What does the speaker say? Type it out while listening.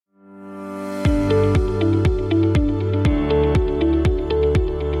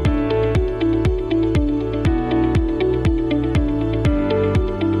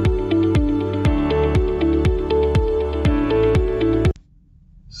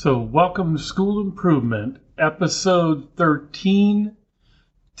So, welcome to School Improvement, episode 13.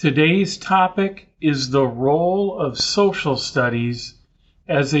 Today's topic is the role of social studies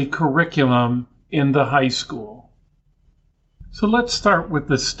as a curriculum in the high school. So, let's start with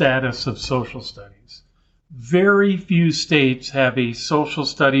the status of social studies. Very few states have a social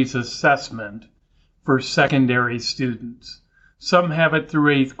studies assessment for secondary students. Some have it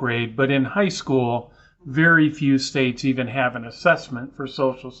through 8th grade, but in high school, very few states even have an assessment for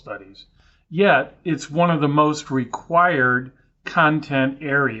social studies. Yet, it's one of the most required content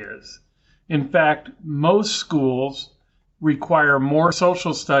areas. In fact, most schools require more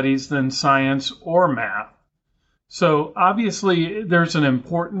social studies than science or math. So obviously, there's an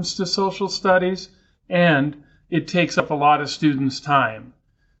importance to social studies, and it takes up a lot of students' time.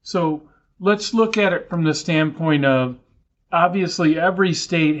 So let's look at it from the standpoint of, obviously, every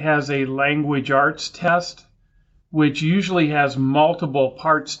state has a language arts test, which usually has multiple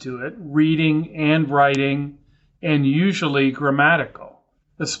parts to it, reading and writing, and usually grammatical,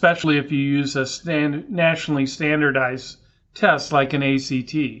 especially if you use a nationally standardized test like an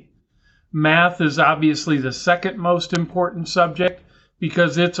ACT. Math is obviously the second most important subject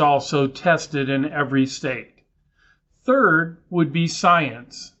because it's also tested in every state. Third would be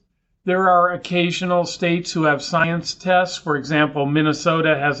science. There are occasional states who have science tests. For example,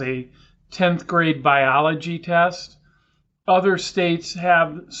 Minnesota has a 10th grade biology test. Other states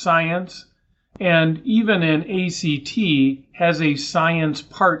have science, and even an ACT has a science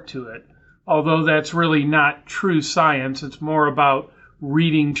part to it, although that's really not true science. It's more about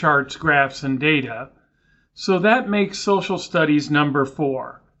reading charts, graphs, and data. So that makes social studies number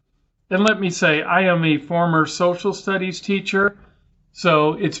 4. And let me say, I am a former social studies teacher,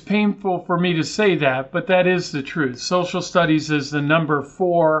 so it's painful for me to say that, but that is the truth. Social studies is the number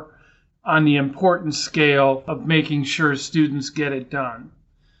 4 on the importance scale of making sure students get it done.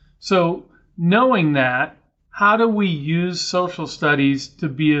 So knowing that, how do we use social studies to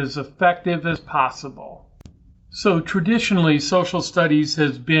be as effective as possible? So traditionally, social studies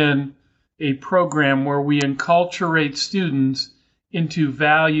has been a program where we enculturate students into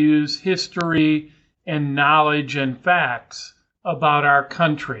values, history, and knowledge and facts about our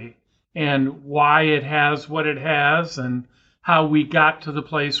country and why it has what it has and how we got to the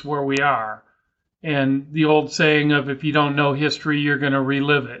place where we are. And the old saying of, if you don't know history, you're going to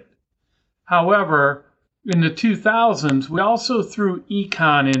relive it. However, in the 2000s, we also threw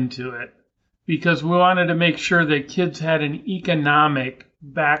econ into it because we wanted to make sure that kids had an economic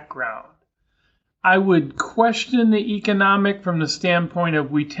background. I would question the economic from the standpoint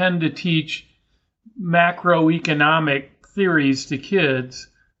of we tend to teach macroeconomic theories to kids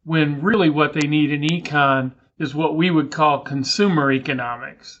when really what they need in econ is what we would call consumer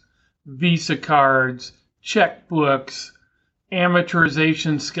economics. Visa cards, checkbooks,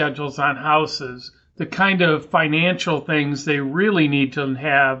 amortization schedules on houses, the kind of financial things they really need to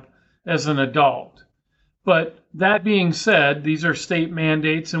have as an adult. But that being said, these are state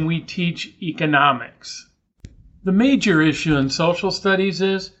mandates and we teach economics. The major issue in social studies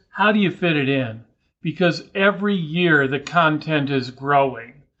is, how do you fit it in? Because every year the content is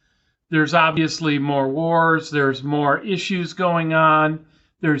growing. There's obviously more wars, there's more issues going on,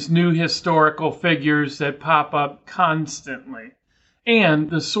 there's new historical figures that pop up constantly,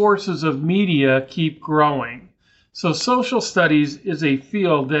 and the sources of media keep growing. So social studies is a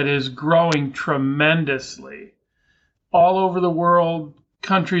field that is growing tremendously. All over the world,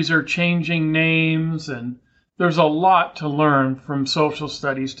 countries are changing names, and there's a lot to learn from social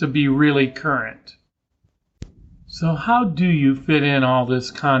studies to be really current. So how do you fit in all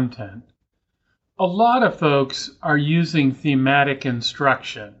this content? A lot of folks are using thematic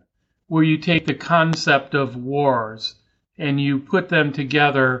instruction, where you take the concept of wars and you put them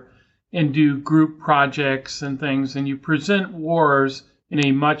together and do group projects and things, and you present wars in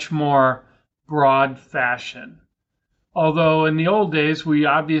a much more broad fashion. Although in the old days, we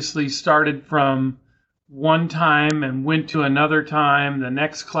obviously started from one time and went to another time, the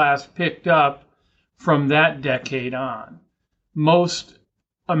next class picked up from that decade on. Most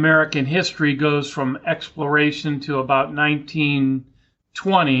American history goes from exploration to about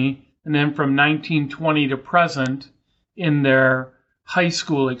 1920, and then from 1920 to present in their high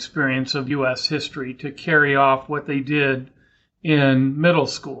school experience of U.S. history to carry off what they did in middle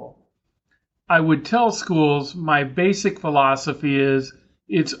school. I would tell schools my basic philosophy is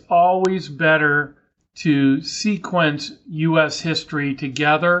it's always better to sequence U.S. history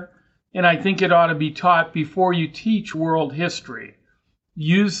together, and I think it ought to be taught before you teach world history.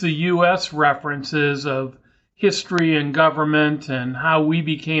 Use the U.S. references of history and government and how we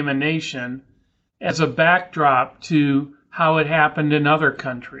became a nation as a backdrop to how it happened in other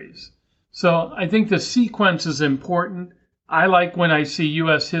countries. So I think the sequence is important. I like when I see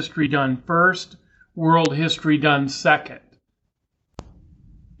U.S. history done first, world history done second.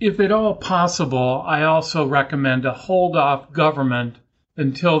 If at all possible, I also recommend to hold off government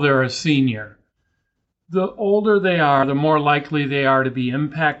until they're a senior. The older they are, the more likely they are to be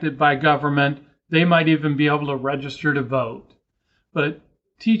impacted by government. They might even be able to register to vote. But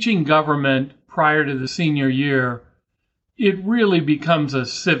teaching government prior to the senior year, it really becomes a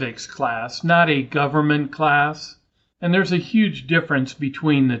civics class, not a government class. And there's a huge difference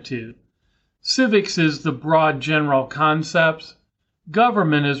between the two. Civics is the broad general concepts.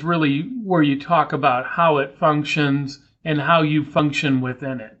 Government is really where you talk about how it functions and how you function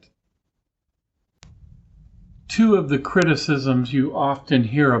within it. Two of the criticisms you often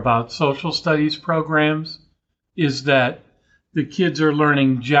hear about social studies programs is that the kids are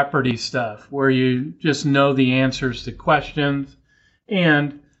learning Jeopardy stuff, where you just know the answers to questions,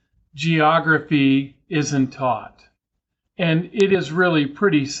 and geography isn't taught. And it is really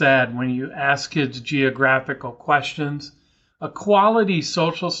pretty sad when you ask kids geographical questions. A quality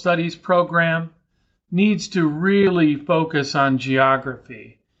social studies program needs to really focus on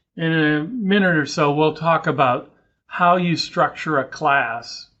geography. In a minute or so, we'll talk about how you structure a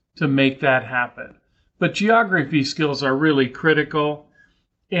class to make that happen. But geography skills are really critical,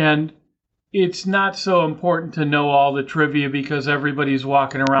 and it's not so important to know all the trivia because everybody's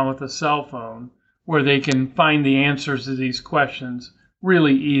walking around with a cell phone where they can find the answers to these questions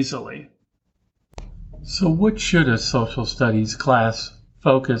really easily. So what should a social studies class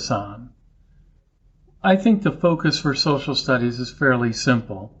focus on? I think the focus for social studies is fairly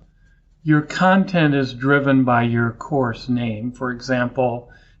simple. Your content is driven by your course name. For example,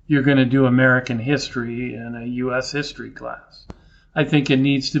 you're going to do American history in a U.S. history class. I think it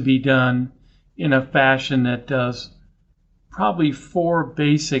needs to be done in a fashion that does probably 4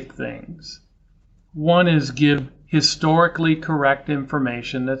 basic things. One is give historically correct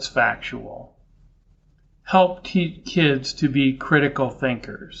information that's factual. Help teach kids to be critical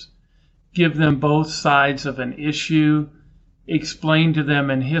thinkers. Give them both sides of an issue. Explain to them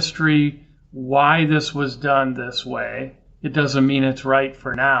in history why this was done this way. It doesn't mean it's right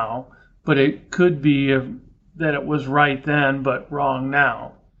for now, but it could be that it was right then but wrong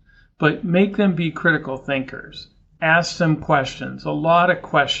now. But make them be critical thinkers. Ask them questions, a lot of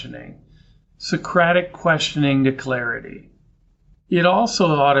questioning. Socratic questioning to clarity. It also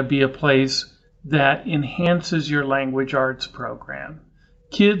ought to be a place that enhances your language arts program.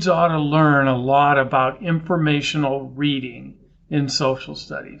 Kids ought to learn a lot about informational reading in social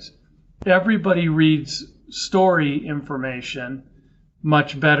studies. Everybody reads story information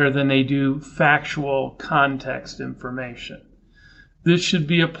much better than they do factual context information. This should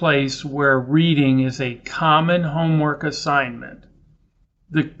be a place where reading is a common homework assignment.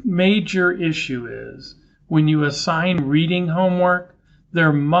 The major issue is when you assign reading homework,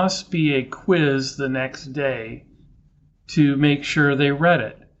 there must be a quiz the next day to make sure they read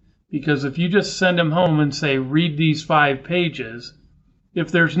it. Because if you just send them home and say, read these 5 pages,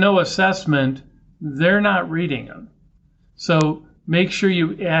 if there's no assessment, they're not reading them. So make sure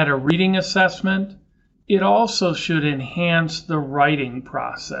you add a reading assessment. It also should enhance the writing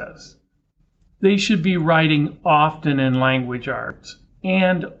process. They should be writing often in language arts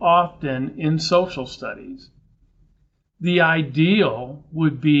and often in social studies. The ideal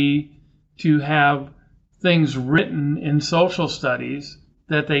would be to have things written in social studies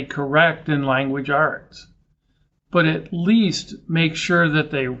that they correct in language arts, but at least make sure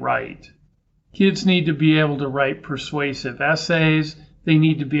that they write. Kids need to be able to write persuasive essays. They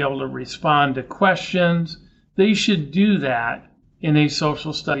need to be able to respond to questions. They should do that in a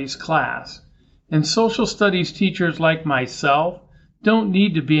social studies class. And social studies teachers like myself don't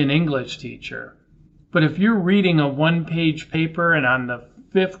need to be an English teacher. But if you're reading a 1-page paper and on the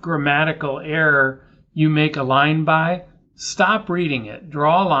 5th grammatical error you make a line by, stop reading it.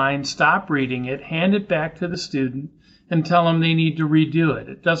 Draw a line, stop reading it, hand it back to the student, and tell them they need to redo it.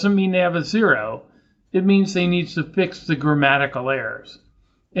 It doesn't mean they have a 0. It means they need to fix the grammatical errors.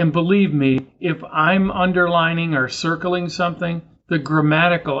 And believe me, if I'm underlining or circling something, the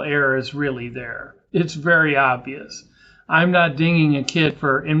grammatical error is really there. It's very obvious. I'm not dinging a kid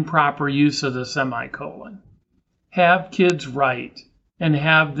for improper use of the semicolon. Have kids write and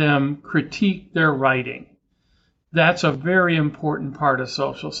have them critique their writing. That's a very important part of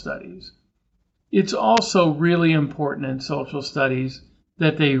social studies. It's also really important in social studies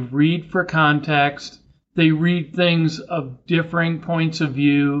that they read for context, they read things of differing points of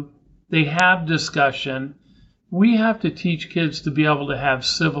view, they have discussion. We have to teach kids to be able to have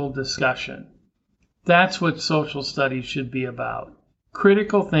civil discussion. That's what social studies should be about.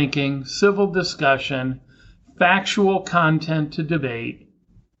 Critical thinking, civil discussion, factual content to debate,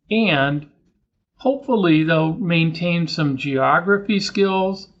 and hopefully they'll maintain some geography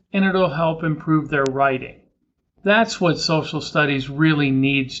skills and it'll help improve their writing. That's what social studies really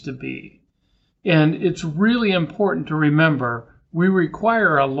needs to be. And it's really important to remember we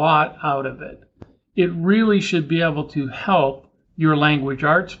require a lot out of it. It really should be able to help your language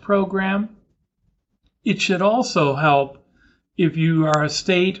arts program. It should also help if you are a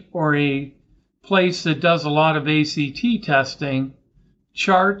state or a place that does a lot of ACT testing.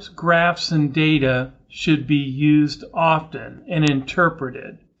 Charts, graphs, and data should be used often and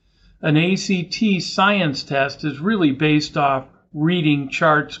interpreted. An ACT science test is really based off reading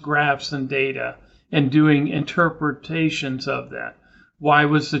charts, graphs, and data and doing interpretations of that. Why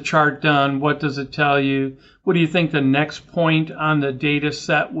was the chart done? What does it tell you? What do you think the next point on the data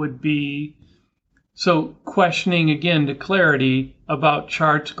set would be? So questioning again to clarity about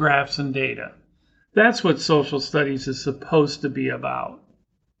charts, graphs, and data. That's what social studies is supposed to be about.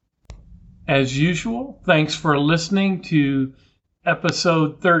 As usual, thanks for listening to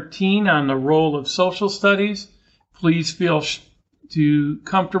episode 13 on the role of social studies. Please feel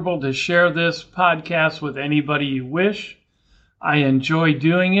comfortable to share this podcast with anybody you wish. I enjoy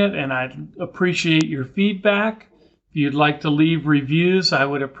doing it and I appreciate your feedback. If you'd like to leave reviews, I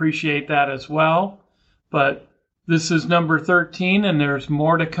would appreciate that as well. But this is number 13 and there's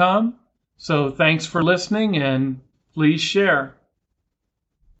more to come. So thanks for listening and please share.